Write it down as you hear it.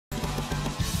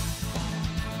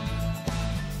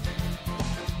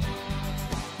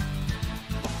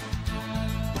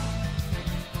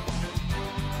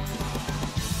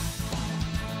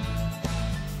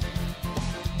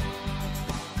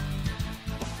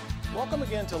Welcome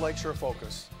again to Lakeshore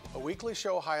Focus, a weekly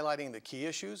show highlighting the key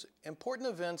issues, important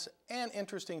events, and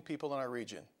interesting people in our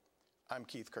region. I'm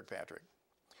Keith Kirkpatrick.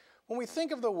 When we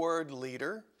think of the word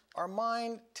leader, our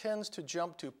mind tends to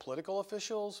jump to political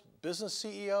officials, business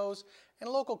CEOs, and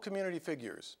local community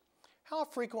figures. How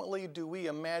frequently do we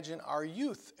imagine our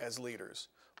youth as leaders?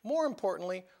 More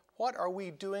importantly, what are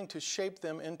we doing to shape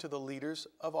them into the leaders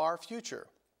of our future?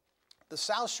 The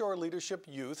South Shore Leadership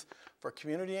Youth for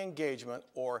Community Engagement,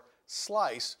 or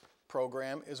SLYCE,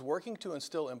 program is working to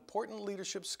instill important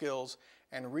leadership skills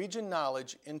and region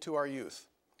knowledge into our youth.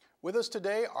 With us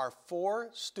today are 4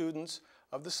 students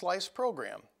of the SLYCE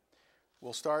program.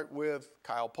 We'll start with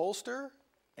Kyle Polster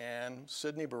and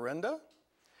Sydneigh Berenda,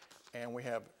 and we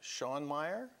have Sean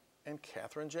Meyer and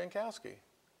Kathryn Jankowski.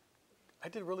 I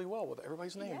did really well with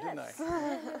everybody's name, didn't I?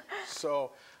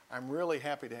 So I'm really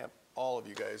happy to have all of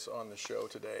you guys on the show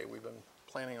today. We've been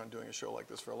planning on doing a show like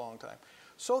this for a long time.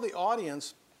 So the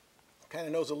audience kind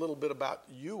of knows a little bit about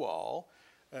you all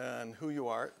and who you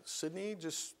are. Sydneigh,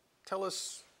 just tell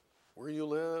us where you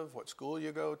live, what school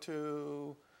you go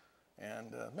to,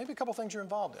 and maybe a couple things you're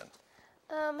involved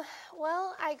in.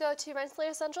 Well, I go to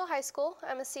Rensselaer Central High School.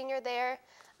 I'm a senior there.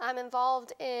 I'm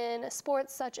involved in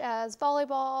sports such as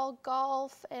volleyball,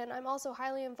 golf, and I'm also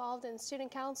highly involved in student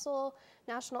council,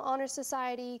 National Honor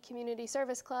Society, Community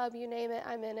Service Club, you name it,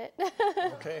 I'm in it.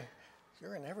 Okay,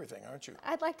 you're in everything, aren't you?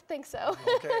 I'd like to think so.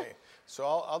 Okay, so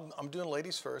I'm doing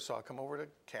ladies first, so I'll come over to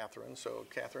Kathryn. So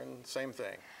Kathryn, same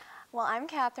thing. Well, I'm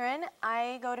Kathryn.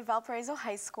 I go to Valparaiso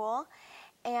High School,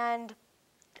 and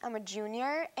I'm a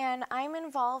junior, and I'm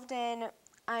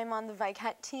on the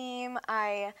Vicat team.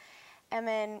 I am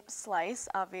in SLYCE,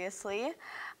 obviously.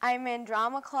 I'm in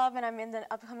drama club, and I'm in the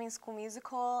upcoming school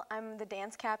musical. I'm the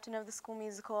dance captain of the school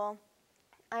musical.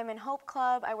 I'm in Hope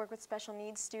Club. I work with special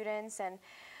needs students, and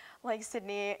like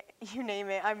Sydneigh, you name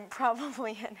it, I'm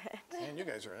probably in it. And you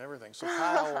guys are in everything. So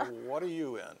Kyle, what are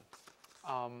you in?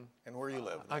 And where you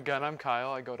live? Again, I'm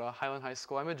Kyle. I go to Highland High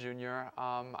School. I'm a junior.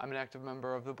 I'm an active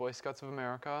member of the Boy Scouts of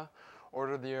America,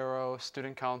 Order of the Arrow,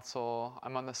 Student Council.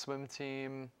 I'm on the swim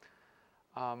team.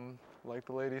 Like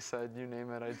the lady said, you name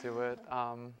it, I do it.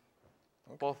 Okay.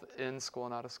 Both in school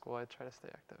and out of school, I try to stay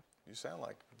active. You sound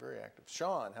like very active.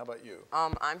 Sean, how about you?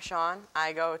 I'm Sean.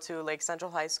 I go to Lake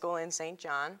Central High School in St.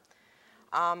 John.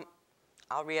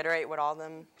 I'll reiterate what all of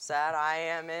them said. I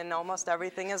am in almost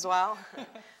everything as well.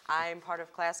 I'm part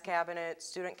of class cabinet,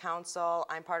 student council.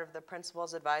 I'm part of the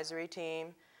principal's advisory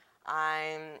team.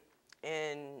 I'm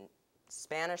in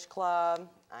Spanish club.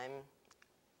 I'm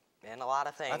in a lot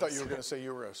of things. I thought you were going to say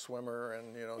you were a swimmer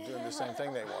and doing the same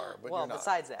thing they were, but well, you're not.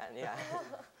 Besides that, yeah.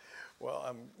 Well,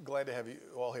 I'm glad to have you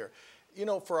all here.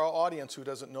 For our audience who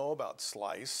doesn't know about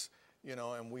SLYCE,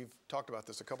 and we've talked about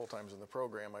this a couple times in the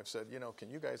program, I've said, can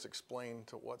you guys explain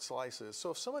to what SLYCE is? So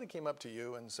if somebody came up to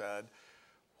you and said,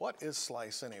 what is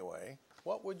SLYCE anyway?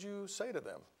 What would you say to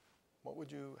them?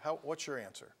 What's your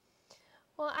answer?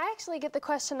 Well, I actually get the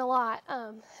question a lot.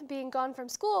 Being gone from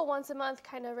school once a month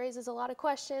kind of raises a lot of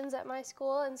questions at my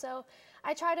school, and so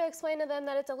I try to explain to them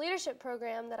that it's a leadership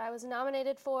program that I was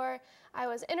nominated for, I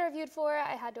was interviewed for,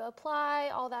 I had to apply,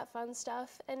 all that fun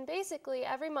stuff. And basically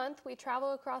every month we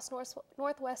travel across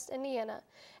Northwest Indiana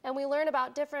and we learn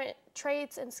about different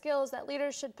traits and skills that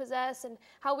leaders should possess and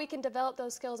how we can develop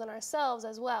those skills in ourselves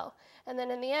as well. And then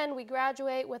in the end we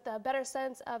graduate with a better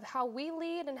sense of how we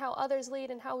lead and how others lead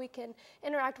and how we can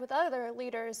interact with other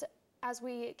leaders as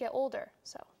we get older.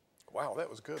 So. Wow, that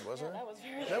was good, wasn't it? That was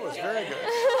very good. That was very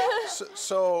good.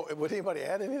 So would anybody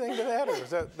add anything to that, or is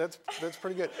that's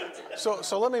pretty good?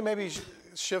 So let me maybe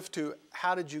shift to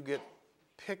how did you get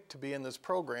picked to be in this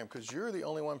program? Because you're the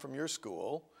only one from your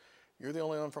school. You're the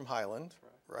only one from Highland,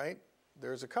 right?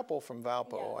 There's a couple from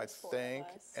Valpo, I think,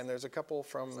 and there's a couple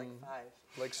from like 5.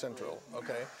 Lake Central.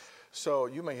 Okay, so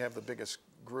you may have the biggest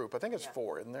group. I think it's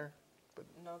 4, isn't there? But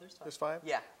no, there's 5. There's 5?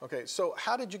 Yeah. Okay, so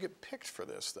how did you get picked for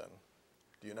this then?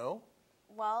 Do you know?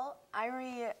 Well,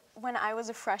 when I was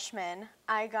a freshman,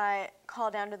 I got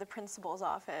called down to the principal's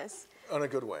office. In a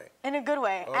good way? In a good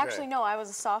way. Okay. Actually, no, I was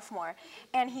a sophomore.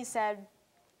 And he said,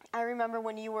 I remember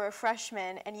when you were a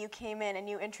freshman and you came in and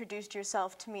you introduced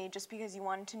yourself to me just because you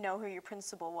wanted to know who your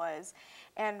principal was.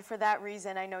 And for that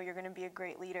reason, I know you're going to be a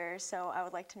great leader, so I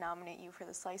would like to nominate you for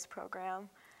the SLYCE program.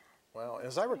 Well,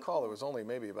 as I recall, there was only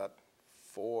maybe about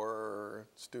 4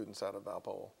 students out of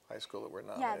Valpo High School that were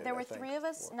nominated. Yeah, there were 3 of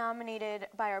us nominated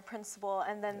by our principal,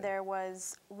 and then there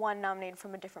was 1 nominated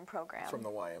from a different program. From the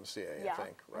YMCA, yeah. I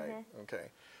think, right? Okay.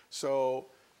 So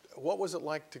what was it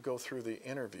like to go through the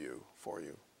interview for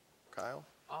you, Kyle?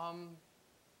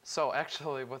 So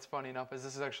actually, what's funny enough is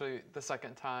this is actually the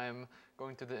second time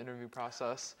going through the interview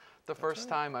process. The first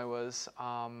time I was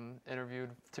interviewed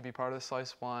to be part of the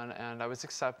SLYCE 1, and I was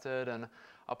accepted, and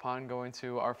upon going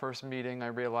to our first meeting, I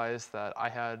realized that I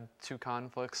had 2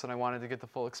 conflicts and I wanted to get the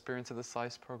full experience of the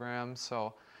SLYCE program,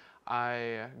 so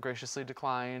I graciously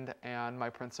declined, and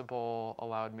my principal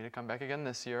allowed me to come back again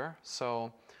this year.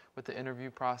 So with the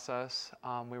interview process,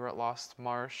 we were at Lost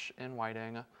Marsh in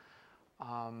Whiting.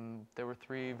 There were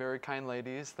 3 very kind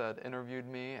ladies that interviewed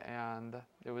me, and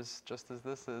it was just as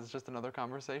this is, just another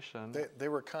conversation. They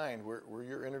were kind. Were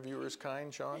your interviewers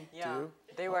kind, Sean? Yeah, Too?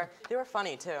 they were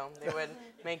funny too. They would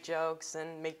make jokes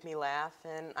and make me laugh,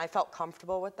 and I felt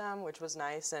comfortable with them, which was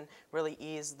nice and really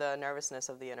eased the nervousness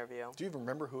of the interview. Do you even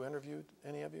remember who interviewed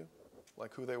any of you?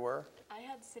 Like who they were? I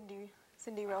had Cindy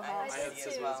Rojas. I did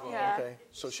as well. Yeah. Okay,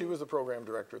 so she was the program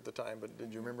director at the time, but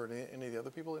did you remember any of the other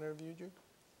people that interviewed you?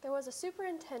 There was a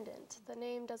superintendent. The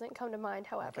name doesn't come to mind,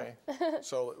 however. Okay,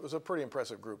 so it was a pretty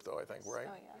impressive group though, I think, right?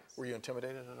 Oh, yes. Were you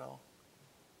intimidated at all?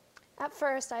 At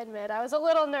first, I admit, I was a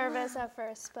little nervous at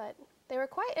first, but they were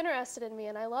quite interested in me,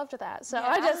 and I loved that, so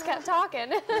I just kept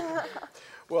talking.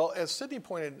 Well, as Sydney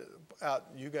pointed out,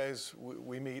 you guys,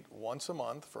 we meet once a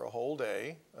month for a whole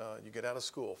day. You get out of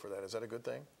school for that. Is that a good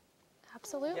thing?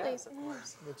 Absolutely. Yes, of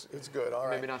course. It's good, all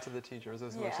right. Maybe not to the teachers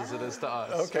as much as it is to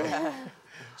us. Okay.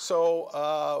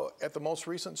 So at the most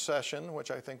recent session, which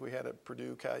I think we had at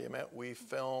Purdue Calumet, we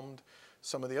filmed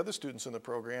some of the other students in the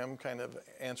program kind of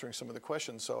answering some of the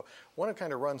questions. So I want to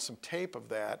kind of run some tape of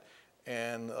that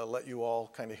and let you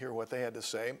all kind of hear what they had to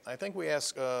say. I think we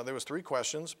asked, there was 3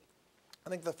 questions. I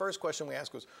think the first question we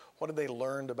asked was, what had they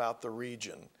learned about the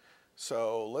region?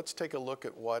 So let's take a look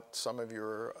at what some of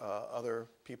your other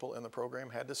people in the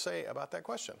program had to say about that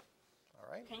question.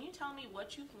 All right. Can you tell me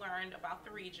what you've learned about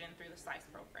the region through the SLYCE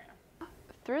program?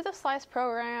 Through the SLYCE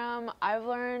program, I've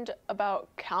learned about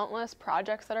countless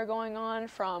projects that are going on,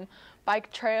 from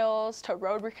bike trails to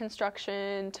road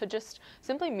reconstruction to just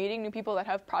simply meeting new people that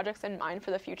have projects in mind for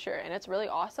the future. And it's really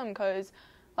awesome because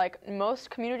like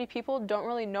most community people don't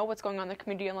really know what's going on in the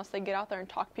community unless they get out there and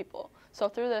talk to people. So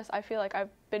through this, I feel like I've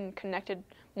been connected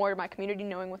more to my community,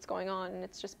 knowing what's going on, and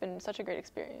it's just been such a great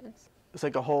experience. It's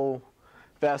like a whole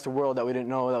vast world that we didn't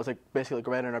know that was like basically like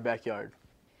right in our backyard.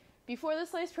 Before the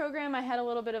SLYCE program, I had a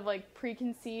little bit of like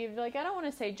preconceived, like I don't want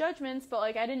to say judgments, but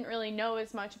like I didn't really know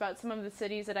as much about some of the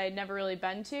cities that I had never really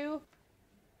been to.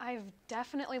 I've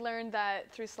definitely learned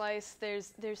that through SLYCE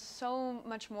there's so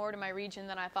much more to my region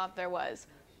than I thought there was.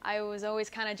 I was always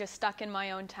kind of just stuck in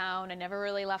my own town. I never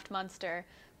really left Munster.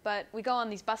 But we go on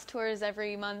these bus tours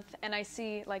every month, and I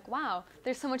see, like, wow,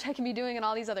 there's so much I can be doing in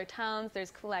all these other towns. There's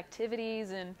cool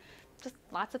activities and just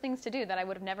lots of things to do that I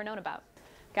would have never known about.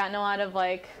 Gotten a lot of,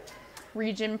 like,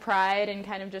 region pride and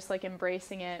kind of just, like,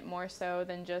 embracing it more so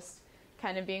than just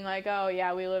kind of being like, oh,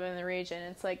 yeah, we live in the region.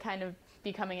 It's, like, kind of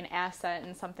becoming an asset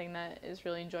and something that is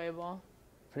really enjoyable.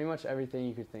 Pretty much everything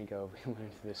you could think of, we learned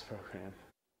through this program.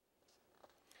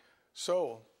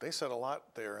 So they said a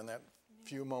lot there in that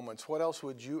few moments. What else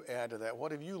would you add to that?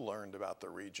 What have you learned about the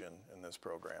region in this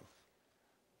program?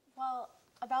 Well,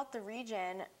 about the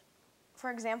region, for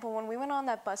example, when we went on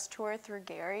that bus tour through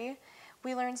Gary,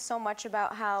 we learned so much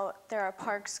about how there are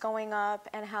parks going up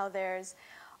and how there's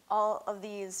all of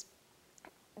this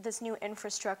new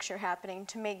infrastructure happening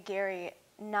to make Gary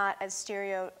not as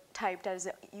stereotyped as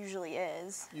it usually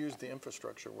is. Use the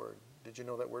infrastructure word. Did you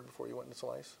know that word before you went into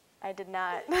SLYCE? I did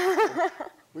not.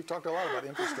 We've talked a lot about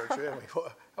infrastructure, haven't we?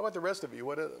 How about the rest of you?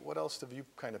 What else have you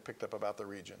kind of picked up about the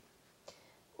region?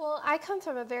 Well, I come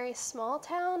from a very small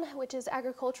town, which is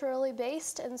agriculturally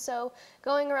based, and so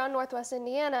going around Northwest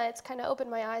Indiana, it's kind of opened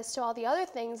my eyes to all the other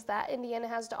things that Indiana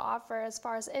has to offer as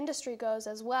far as industry goes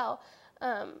as well.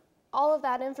 All of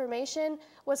that information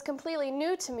was completely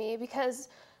new to me because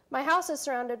my house is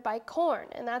surrounded by corn,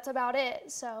 and that's about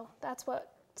it. So that's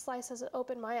what SLYCE has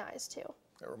opened my eyes to.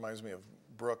 That reminds me of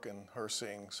Brooke and her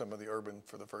seeing some of the urban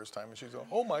for the first time, and she's going,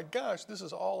 oh my gosh, this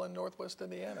is all in Northwest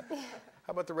Indiana. How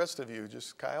about the rest of you?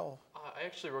 Just Kyle? I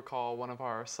actually recall one of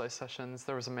our SLYCE sessions,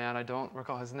 there was a man, I don't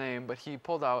recall his name, but he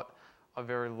pulled out a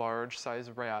very large sized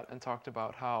rat and talked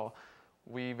about how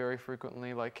we very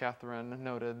frequently, like Kathryn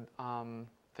noted,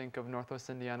 think of Northwest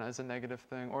Indiana as a negative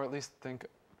thing, or at least think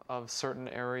of certain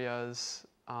areas.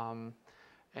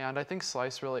 And I think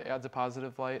SLYCE really adds a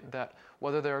positive light that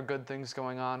whether there are good things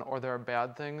going on or there are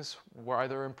bad things, we're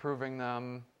either improving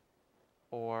them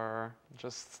or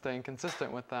just staying consistent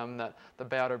with them, that the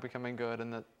bad are becoming good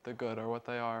and that the good are what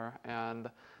they are, and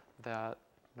that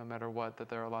no matter what, that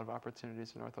there are a lot of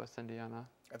opportunities in Northwest Indiana.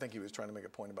 I think he was trying to make a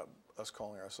point about us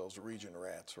calling ourselves region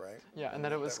rats, right? Yeah, and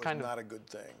that it was kind of not a good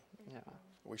thing. Yeah.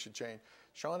 we should change.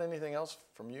 Sean, anything else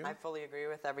from you? I fully agree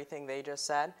with everything they just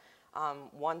said.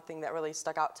 One thing that really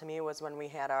stuck out to me was when we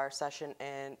had our session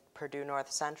in Purdue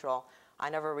North Central. I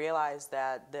never realized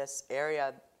that this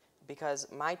area, because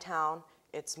my town,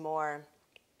 it's more,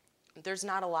 there's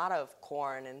not a lot of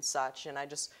corn and such, and I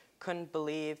just couldn't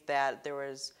believe that there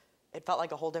was, it felt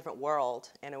like a whole different world,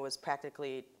 and it was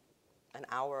practically an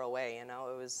hour away, you know,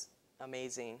 it was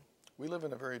amazing. We live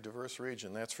in a very diverse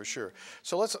region, that's for sure.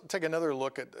 So let's take another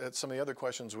look at some of the other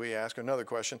questions we ask. Another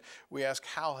question, we ask,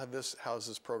 how has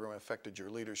this program affected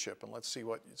your leadership? And let's see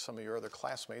what some of your other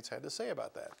classmates had to say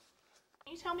about that.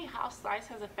 Can you tell me how SLYCE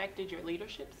has affected your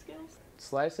leadership skills?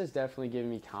 SLYCE has definitely given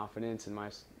me confidence in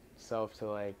myself to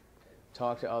like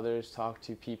talk to others, talk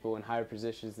to people in higher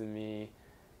positions than me,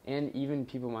 and even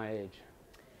people my age.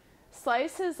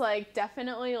 SLYCE has like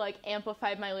definitely like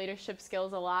amplified my leadership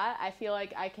skills a lot. I feel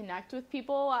like I connect with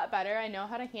people a lot better. I know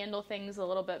how to handle things a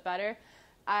little bit better.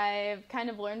 I've kind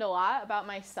of learned a lot about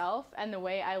myself and the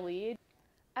way I lead.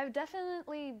 I've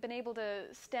definitely been able to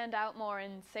stand out more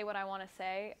and say what I want to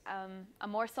say. I'm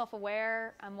more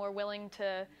self-aware. I'm more willing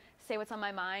to say what's on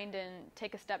my mind and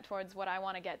take a step towards what I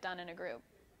want to get done in a group.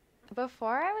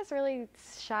 Before, I was really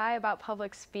shy about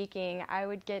public speaking. I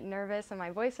would get nervous and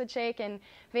my voice would shake, and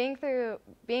being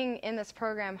in this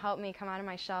program helped me come out of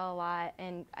my shell a lot,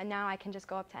 and now I can just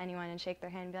go up to anyone and shake their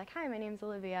hand and be like, "Hi, my name's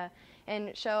Olivia,"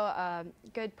 and show a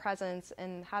good presence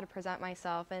and how to present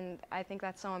myself. And I think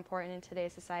that's so important in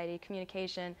today's society: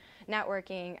 communication,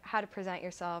 networking, how to present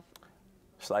yourself.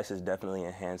 SLYCE has definitely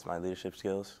enhanced my leadership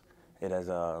skills. It has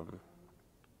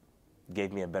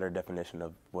gave me a better definition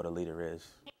of what a leader is.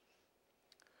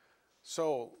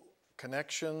 So,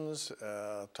 connections,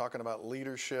 talking about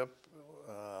leadership,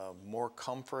 more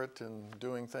comfort in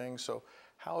doing things. So,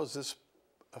 how has this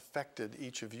affected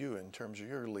each of you in terms of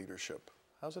your leadership?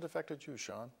 How's it affected you,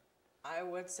 Sean? I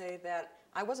would say that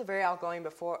I was a very outgoing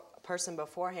person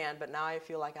beforehand, but now I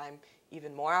feel like I'm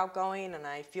even more outgoing, and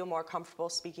I feel more comfortable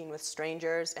speaking with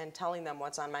strangers and telling them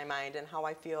what's on my mind and how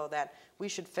I feel that we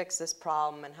should fix this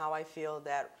problem, and how I feel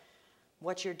that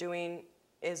what you're doing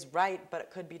is right, but it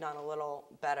could be done a little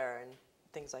better and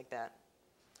things like that.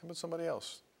 How about somebody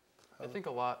else? I think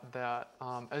a lot that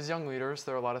as young leaders,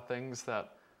 there are a lot of things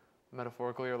that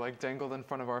metaphorically are like dangled in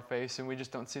front of our face, and we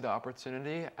just don't see the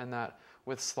opportunity, and that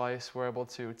with SLYCE, we're able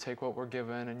to take what we're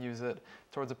given and use it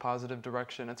towards a positive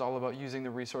direction. It's all about using the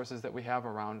resources that we have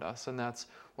around us, and that's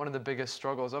one of the biggest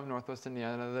struggles of Northwest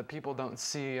Indiana, that people don't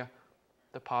see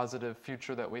the positive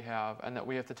future that we have, and that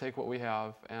we have to take what we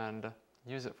have and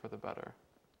use it for the better.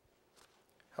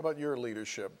 How about your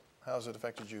leadership? How has it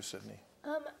affected you, Sydney?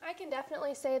 I can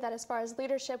definitely say that as far as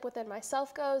leadership within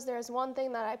myself goes, there's one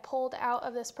thing that I pulled out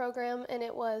of this program, and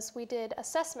it was we did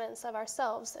assessments of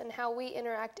ourselves and how we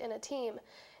interact in a team.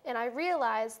 And I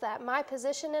realized that my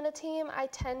position in a team, I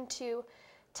tend to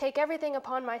take everything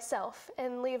upon myself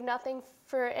and leave nothing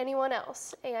for anyone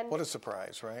else. And what a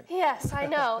surprise, right? Yes, I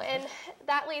know. And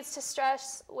that leads to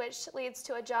stress, which leads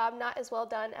to a job not as well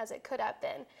done as it could have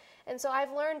been. And so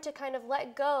I've learned to kind of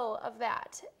let go of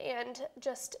that and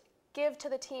just give to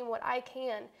the team what I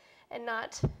can and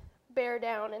not bear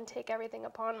down and take everything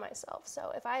upon myself.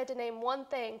 So if I had to name one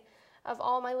thing of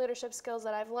all my leadership skills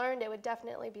that I've learned, it would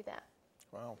definitely be that.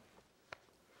 Wow.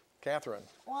 Kathryn.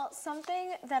 Well,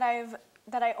 something that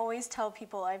I always tell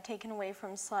people I've taken away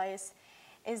from SLYCE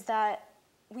is that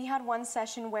we had one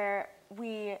session where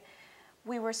we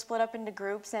were split up into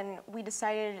groups, and we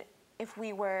decided if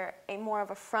we were more of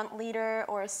a front leader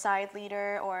or a side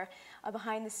leader or a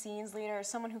behind-the-scenes leader or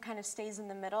someone who kind of stays in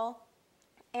the middle.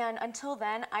 And until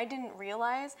then, I didn't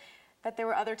realize that there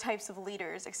were other types of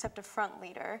leaders except a front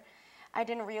leader. I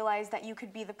didn't realize that you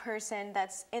could be the person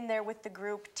that's in there with the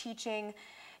group teaching,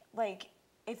 like,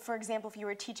 if, for example, if you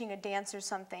were teaching a dance or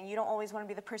something, you don't always want to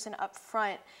be the person up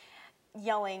front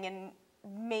yelling and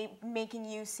making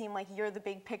you seem like you're the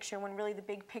big picture, when really the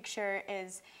big picture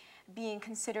is being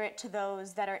considerate to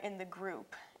those that are in the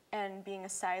group and being a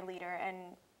side leader and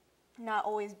not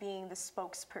always being the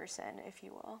spokesperson, if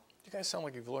you will. You guys sound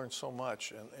like you've learned so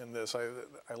much in this.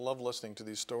 I love listening to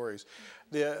these stories.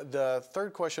 The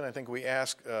third question I think we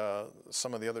ask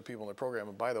some of the other people in the program,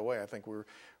 and by the way, I think we're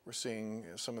seeing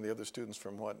some of the other students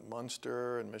from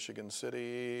Munster and Michigan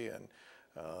City and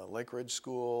Lake Ridge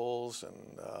schools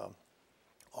and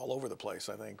all over the place,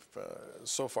 I think,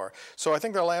 so far. So I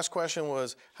think the last question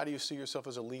was, how do you see yourself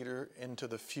as a leader into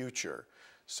the future?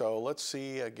 So let's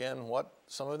see again what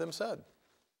some of them said.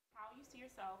 How you see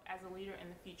yourself as a leader in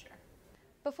the future?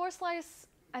 Before SLYCE,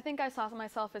 I think I saw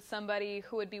myself as somebody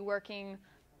who would be working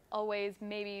always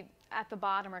maybe at the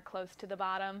bottom or close to the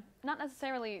bottom. Not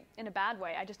necessarily in a bad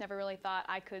way. I just never really thought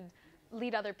I could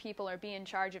lead other people or be in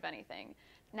charge of anything.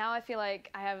 Now I feel like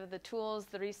I have the tools,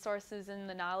 the resources, and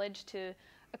the knowledge to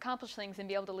accomplish things and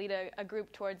be able to lead a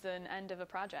group towards an end of a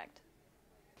project.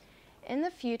 In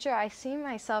the future, I see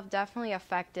myself definitely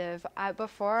effective.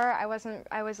 Before, I was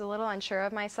a little unsure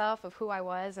of myself, of who I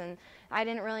was, and I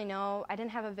didn't really know, I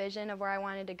didn't have a vision of where I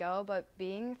wanted to go, but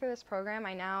being through this program,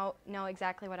 I now know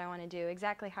exactly what I want to do,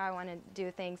 exactly how I want to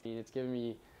do things. It's given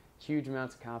me huge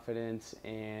amounts of confidence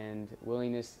and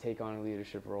willingness to take on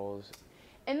leadership roles.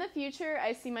 In the future,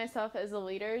 I see myself as a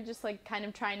leader, just like kind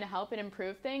of trying to help and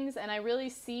improve things, and I really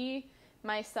see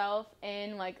myself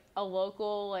in like a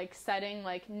local like setting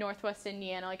like Northwest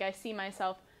Indiana. Like I see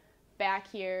myself back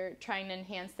here trying to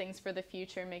enhance things for the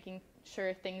future, making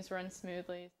sure things run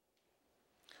smoothly.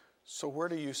 So where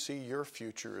do you see your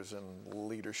futures in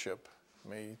leadership?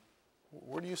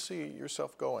 Where do you see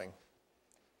yourself going?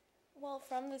 Well,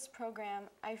 from this program,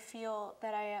 I feel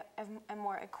that I am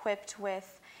more equipped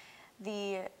with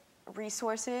the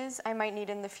resources I might need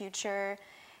in the future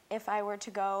if I were to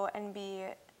go and be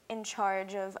in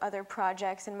charge of other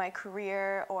projects in my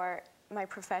career or my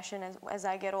profession as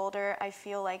I get older. I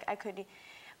feel like I could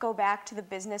go back to the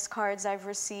business cards I've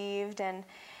received and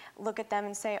look at them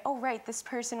and say, oh right, this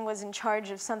person was in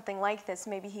charge of something like this.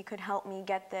 Maybe he could help me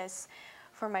get this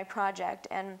for my project.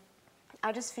 And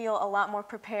I just feel a lot more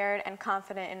prepared and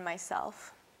confident in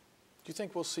myself. Do you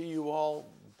think we'll see you all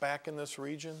back in this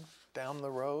region down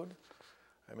the road?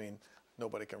 I mean,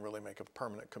 nobody can really make a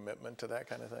permanent commitment to that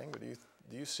kind of thing, but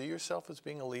do you see yourself as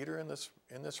being a leader in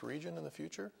this region in the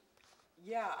future?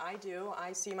 Yeah, I do.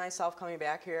 I see myself coming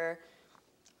back here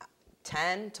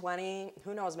 10, 20,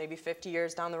 who knows, maybe 50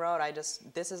 years down the road.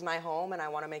 This is my home and I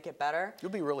want to make it better.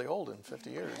 You'll be really old in 50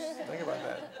 years. Think about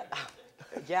that.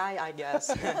 Yeah, I guess.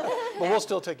 But we'll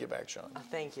still take you back, Sean.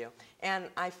 Thank you. And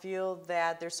I feel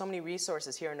that there's so many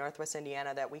resources here in Northwest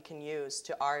Indiana that we can use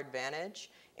to our advantage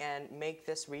and make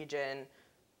this region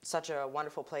such a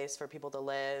wonderful place for people to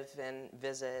live and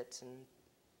visit, and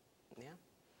yeah.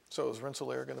 So is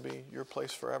Rensselaer going to be your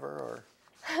place forever, or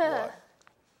what?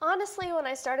 Honestly, when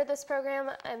I started this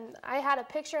program, and I had a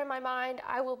picture in my mind,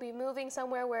 I will be moving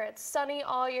somewhere where it's sunny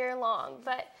all year long.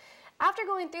 But after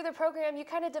going through the program, you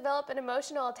kind of develop an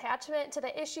emotional attachment to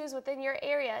the issues within your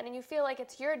area, and you feel like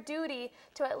it's your duty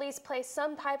to at least play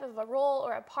some type of a role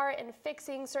or a part in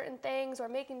fixing certain things or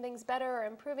making things better or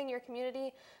improving your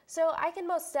community. So I can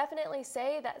most definitely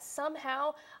say that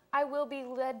somehow I will be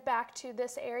led back to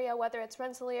this area, whether it's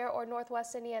Rensselaer or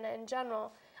Northwest Indiana in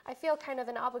general. I feel kind of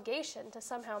an obligation to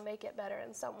somehow make it better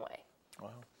in some way. Wow.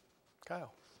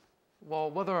 Kyle?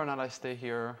 Well, whether or not I stay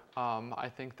here, I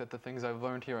think that the things I've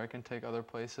learned here I can take other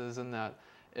places, and that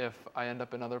if I end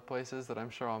up in other places, that I'm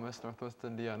sure I'll miss Northwest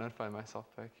Indiana and find myself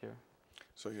back here.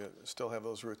 So you still have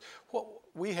those roots. Well,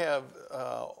 we have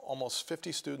almost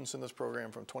 50 students in this program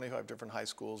from 25 different high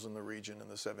schools in the region, in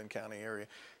the 7-county area.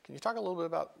 Can you talk a little bit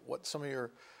about what some of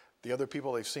the other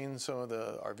people, they've seen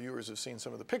our viewers have seen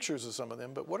some of the pictures of some of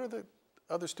them, but what are the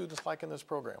other students like in this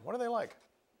program? What are they like?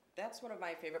 That's one of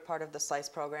my favorite part of the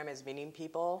SLYCE program, is meeting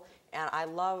people, and I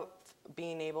love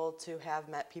being able to have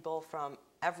met people from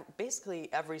basically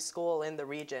every school in the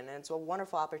region, and it's a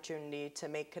wonderful opportunity to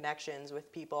make connections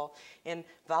with people in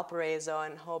Valparaiso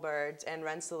and Hobart and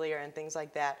Rensselaer and things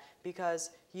like that,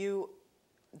 because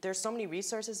there's so many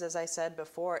resources, as I said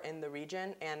before, in the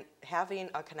region, and having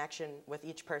a connection with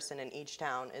each person in each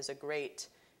town is a great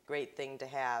thing to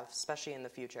have, especially in the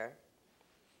future.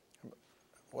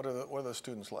 What are the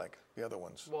students like, the other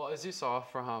ones? Well, as you saw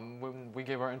from when we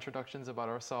gave our introductions about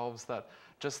ourselves, that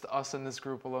just us in this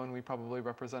group alone, we probably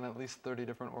represent at least 30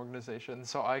 different organizations.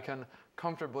 So I can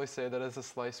comfortably say that as a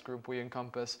SLYCE group, we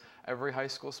encompass every high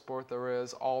school sport there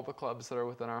is, all the clubs that are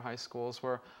within our high schools.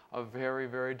 We're a very,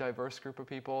 very diverse group of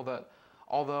people that,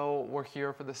 although we're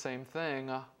here for the same thing,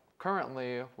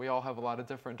 currently we all have a lot of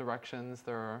different directions.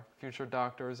 There are future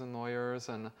doctors and lawyers,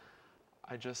 and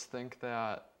I just think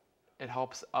that it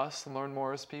helps us learn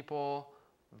more as people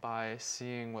by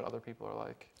seeing what other people are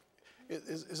like.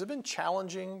 Has it been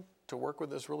challenging to work with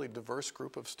this really diverse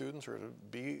group of students, or to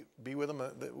be with them?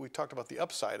 We talked about the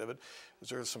upside of it. Is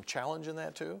there some challenge in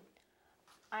that too?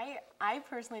 I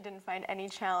personally didn't find any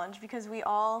challenge, because we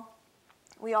all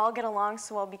get along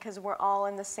so well, because we're all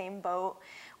in the same boat.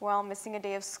 We're all missing a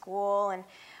day of school, and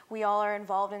we all are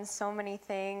involved in so many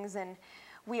things, and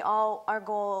our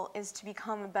goal is to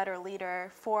become a better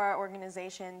leader for our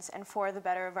organizations and for the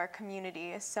better of our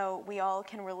community. So we all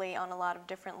can relate on a lot of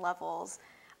different levels.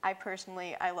 I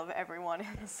love everyone in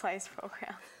the SLYCE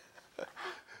program.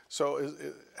 So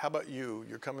how about you?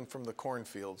 You're coming from the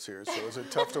cornfields here, so is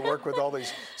it tough to work with all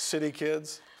these city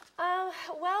kids?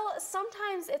 Well,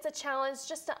 sometimes it's a challenge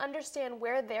just to understand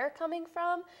where they're coming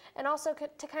from and also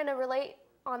to kind of relate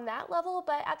on that level,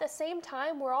 but at the same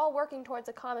time, we're all working towards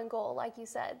a common goal, like you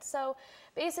said. So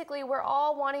basically, we're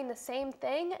all wanting the same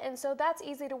thing, and so that's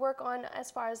easy to work on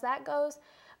as far as that goes.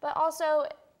 But also,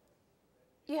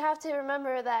 you have to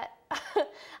remember that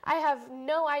I have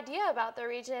no idea about the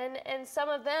region, and some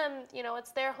of them, you know,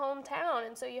 it's their hometown,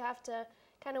 and so you have to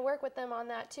kind of work with them on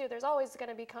that too. There's always going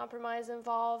to be compromise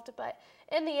involved, but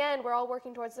in the end, we're all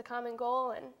working towards the common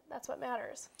goal, and that's what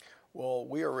matters. Well,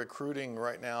 we are recruiting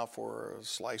right now for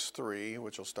SLYCE 3,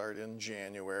 which will start in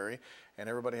January, and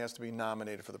everybody has to be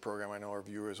nominated for the program. I know our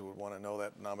viewers would want to know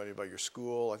that, nominated by your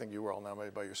school. I think you were all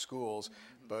nominated by your schools,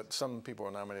 but some people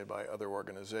are nominated by other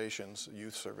organizations,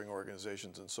 youth-serving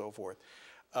organizations and so forth.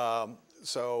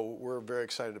 So we're very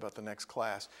excited about the next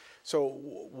class. So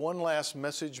one last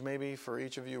message maybe for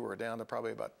each of you. We're down to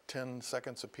probably about 10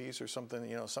 seconds apiece or something,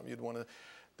 you know, something you'd want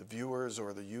the viewers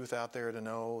or the youth out there to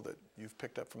know that you've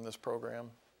picked up from this program?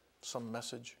 Some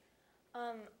message?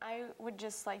 I would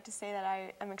just like to say that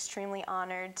I am extremely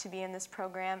honored to be in this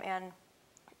program, and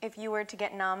if you were to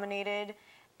get nominated,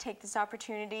 take this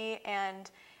opportunity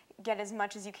and get as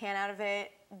much as you can out of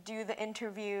it, do the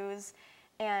interviews,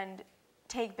 and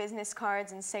take business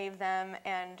cards and save them,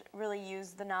 and really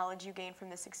use the knowledge you gain from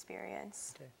this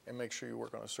experience. Okay. And make sure you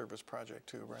work on a service project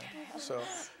too, right? So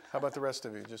how about the rest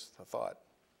of you? Just a thought.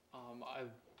 I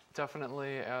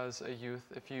definitely, as a youth,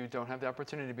 if you don't have the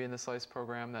opportunity to be in the SLYCE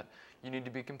program, that you need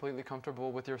to be completely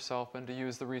comfortable with yourself and to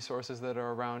use the resources that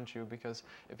are around you, because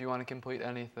if you want to complete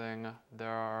anything, there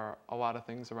are a lot of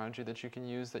things around you that you can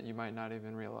use that you might not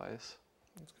even realize.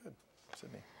 That's good.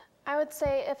 Sydney? I would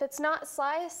say if it's not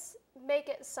SLYCE, make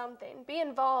it something. Be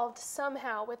involved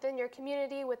somehow within your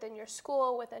community, within your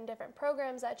school, within different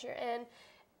programs that you're in.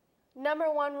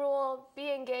 Number one rule,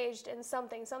 be engaged in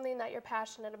something that you're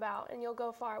passionate about, and you'll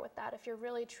go far with that if you're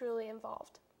really, truly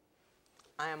involved.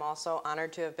 I am also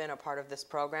honored to have been a part of this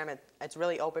program. It's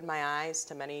really opened my eyes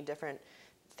to many different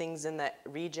things in the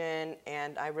region,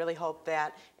 and I really hope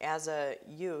that as a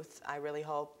youth, I really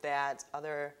hope that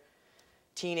other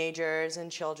teenagers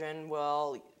and children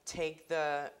will take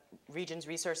the region's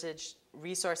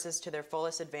resources to their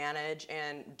fullest advantage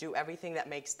and do everything that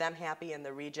makes them happy and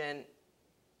the region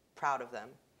proud of them.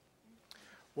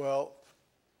 Well,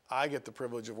 I get the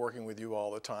privilege of working with you all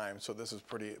the time, so this is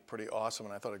pretty awesome,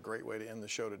 and I thought a great way to end the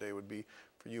show today would be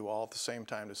for you all at the same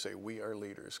time to say, "We are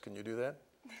leaders." Can you do that?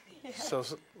 Yeah. So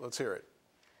let's hear it.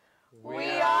 We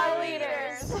are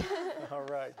leaders. All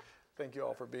right. Thank you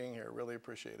all for being here. Really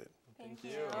appreciate it. Thank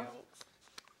you.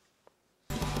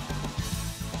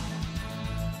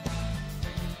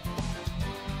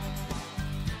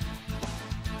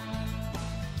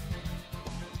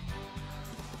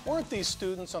 Weren't these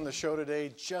students on the show today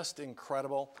just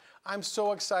incredible? I'm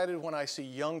so excited when I see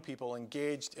young people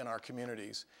engaged in our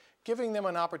communities. Giving them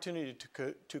an opportunity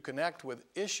to connect with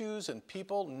issues and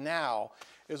people now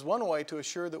is one way to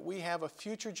assure that we have a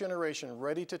future generation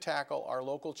ready to tackle our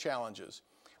local challenges.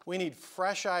 We need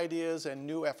fresh ideas and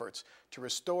new efforts to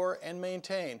restore and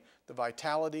maintain the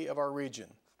vitality of our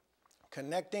region.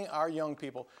 Connecting our young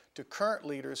people to current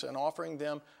leaders and offering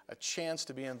them a chance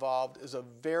to be involved is a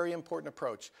very important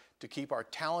approach to keep our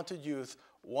talented youth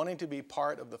wanting to be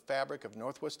part of the fabric of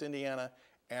Northwest Indiana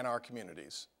and our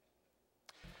communities.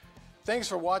 Thanks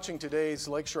for watching today's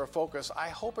Lakeshore Focus. I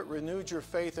hope it renewed your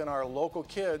faith in our local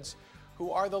kids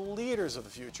who are the leaders of the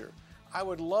future. I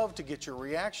would love to get your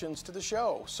reactions to the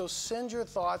show, so send your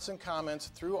thoughts and comments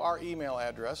through our email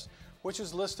address, which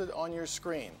is listed on your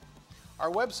screen. Our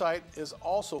website is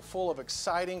also full of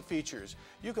exciting features.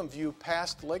 You can view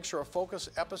past Lakeshore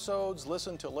Focus episodes,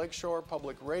 listen to Lakeshore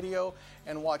Public Radio,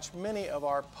 and watch many of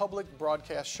our public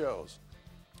broadcast shows.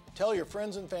 Tell your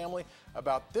friends and family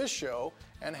about this show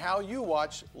and how you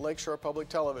watch Lakeshore Public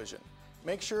Television.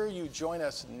 Make sure you join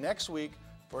us next week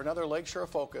for another Lakeshore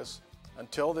Focus.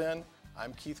 Until then,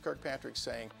 I'm Keith Kirkpatrick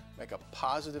saying, make a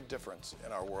positive difference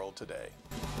in our world today.